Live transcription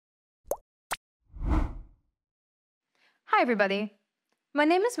Hi everybody. My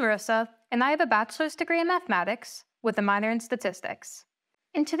name is Marissa, and I have a bachelor's degree in mathematics with a minor in statistics.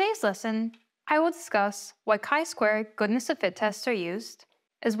 In today's lesson, I will discuss why chi-square goodness of fit tests are used,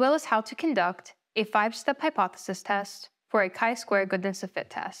 as well as how to conduct a 5-step hypothesis test for a chi-square goodness of fit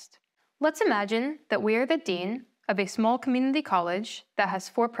test. Let's imagine that we are the dean of a small community college that has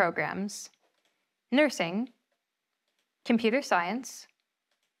 4 programs: nursing, computer science,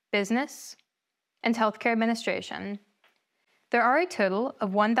 business, and healthcare administration. There are a total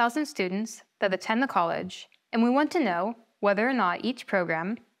of 1,000 students that attend the college, and we want to know whether or not each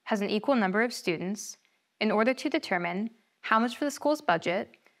program has an equal number of students in order to determine how much for the school's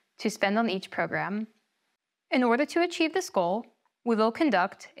budget to spend on each program. In order to achieve this goal, we will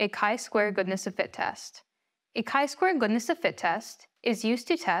conduct a chi-square goodness of fit test. A chi-square goodness of fit test is used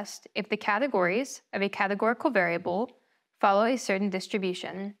to test if the categories of a categorical variable follow a certain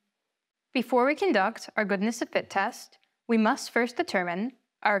distribution. Before we conduct our goodness of fit test, we must first determine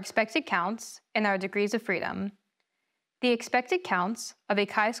our expected counts and our degrees of freedom. The expected counts of a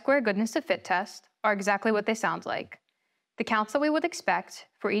chi-square goodness of fit test are exactly what they sound like, the counts that we would expect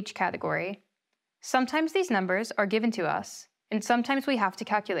for each category. Sometimes these numbers are given to us, and sometimes we have to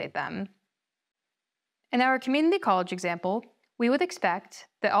calculate them. In our community college example, we would expect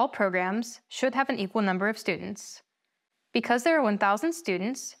that all programs should have an equal number of students. Because there are 1,000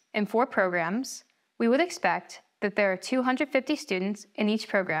 students in 4 programs, we would expect that there are 250 students in each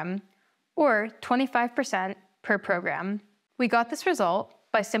program, or 25% per program. We got this result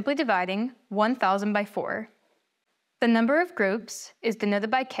by simply dividing 1,000 by 4. The number of groups is denoted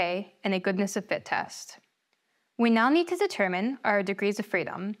by K in a goodness of fit test. We now need to determine our degrees of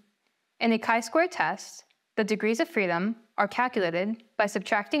freedom. In a chi-square test, the degrees of freedom are calculated by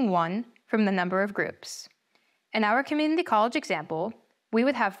subtracting 1 from the number of groups. In our community college example, we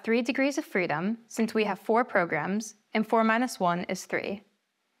would have 3 degrees of freedom since we have 4 programs, and 4 minus 1 is 3.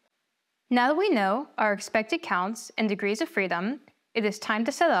 Now that we know our expected counts and degrees of freedom, it is time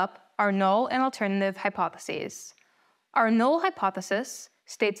to set up our null and alternative hypotheses. Our null hypothesis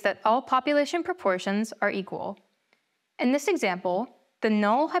states that all population proportions are equal. In this example, the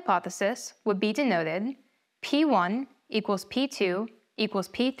null hypothesis would be denoted P1 equals P2 equals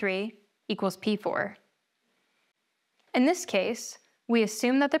P3 equals P4. In this case, we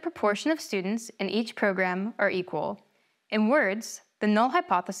assume that the proportion of students in each program are equal. In words, the null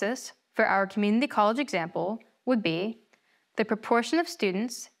hypothesis for our community college example would be the proportion of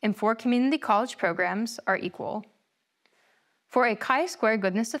students in 4 community college programs are equal. For a chi-square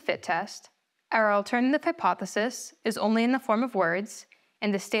goodness of fit test, our alternative hypothesis is only in the form of words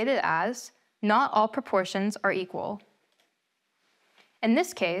and is stated as not all proportions are equal. In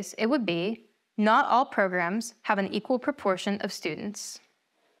this case, it would be not all programs have an equal proportion of students.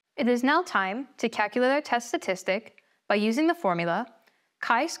 It is now time to calculate our test statistic by using the formula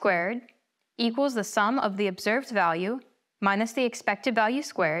chi squared equals the sum of the observed value minus the expected value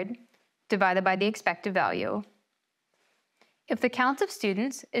squared divided by the expected value. If the count of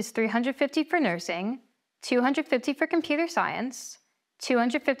students is 350 for nursing, 250 for computer science,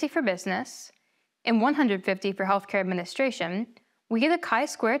 250 for business, and 150 for healthcare administration, we get a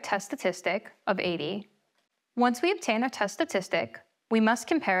chi-square test statistic of 80. Once we obtain our test statistic, we must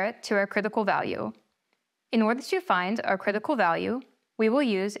compare it to our critical value. In order to find our critical value, we will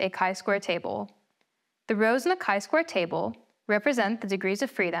use a chi-square table. The rows in the chi-square table represent the degrees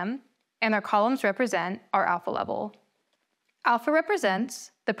of freedom, and our columns represent our alpha level. Alpha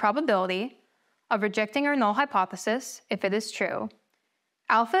represents the probability of rejecting our null hypothesis if it is true.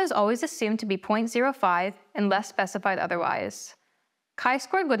 Alpha is always assumed to be 0.05 unless specified otherwise.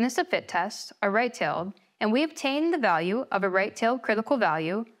 Chi-square goodness of fit tests are right-tailed, and we obtain the value of a right-tailed critical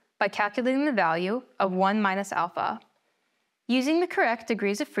value by calculating the value of 1 minus alpha. Using the correct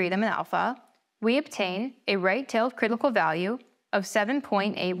degrees of freedom in alpha, we obtain a right-tailed critical value of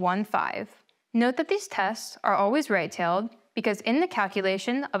 7.815. Note that these tests are always right-tailed because in the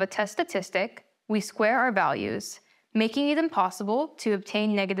calculation of a test statistic, we square our values, making it impossible to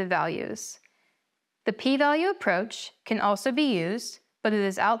obtain negative values. The p-value approach can also be used, but it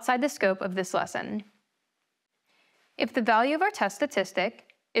is outside the scope of this lesson. If the value of our test statistic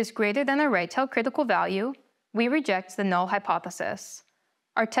is greater than our right-tailed critical value, we reject the null hypothesis.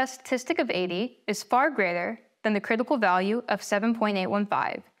 Our test statistic of 80 is far greater than the critical value of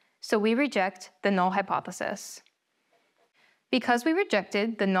 7.815, so we reject the null hypothesis. Because we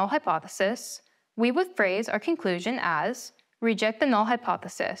rejected the null hypothesis, we would phrase our conclusion as reject the null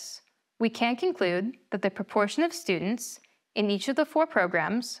hypothesis. We can conclude that the proportion of students in each of the 4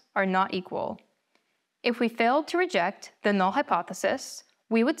 programs are not equal. If we failed to reject the null hypothesis,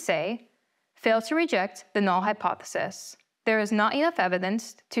 we would say, fail to reject the null hypothesis. there is not enough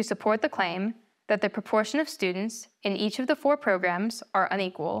evidence to support the claim that the proportion of students in each of the 4 programs are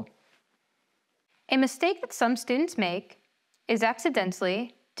unequal. A mistake that some students make is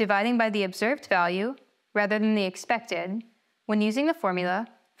accidentally dividing by the observed value rather than the expected when using the formula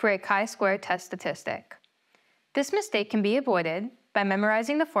for a chi-square test statistic. This mistake can be avoided by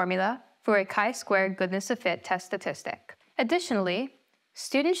memorizing the formula for a chi-square goodness of fit test statistic. Additionally,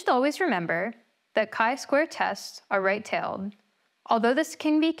 students should always remember that chi-square tests are right-tailed, although this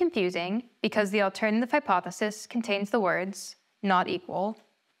can be confusing because the alternative hypothesis contains the words not equal.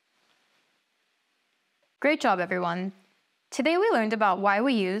 Great job, everyone! Today we learned about why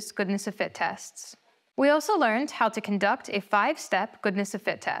we use goodness of fit tests. We also learned how to conduct a 5-step goodness of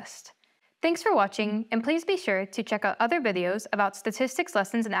fit test. Thanks for watching, and please be sure to check out other videos about statistics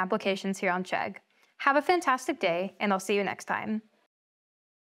lessons and applications here on Chegg. Have a fantastic day, and I'll see you next time.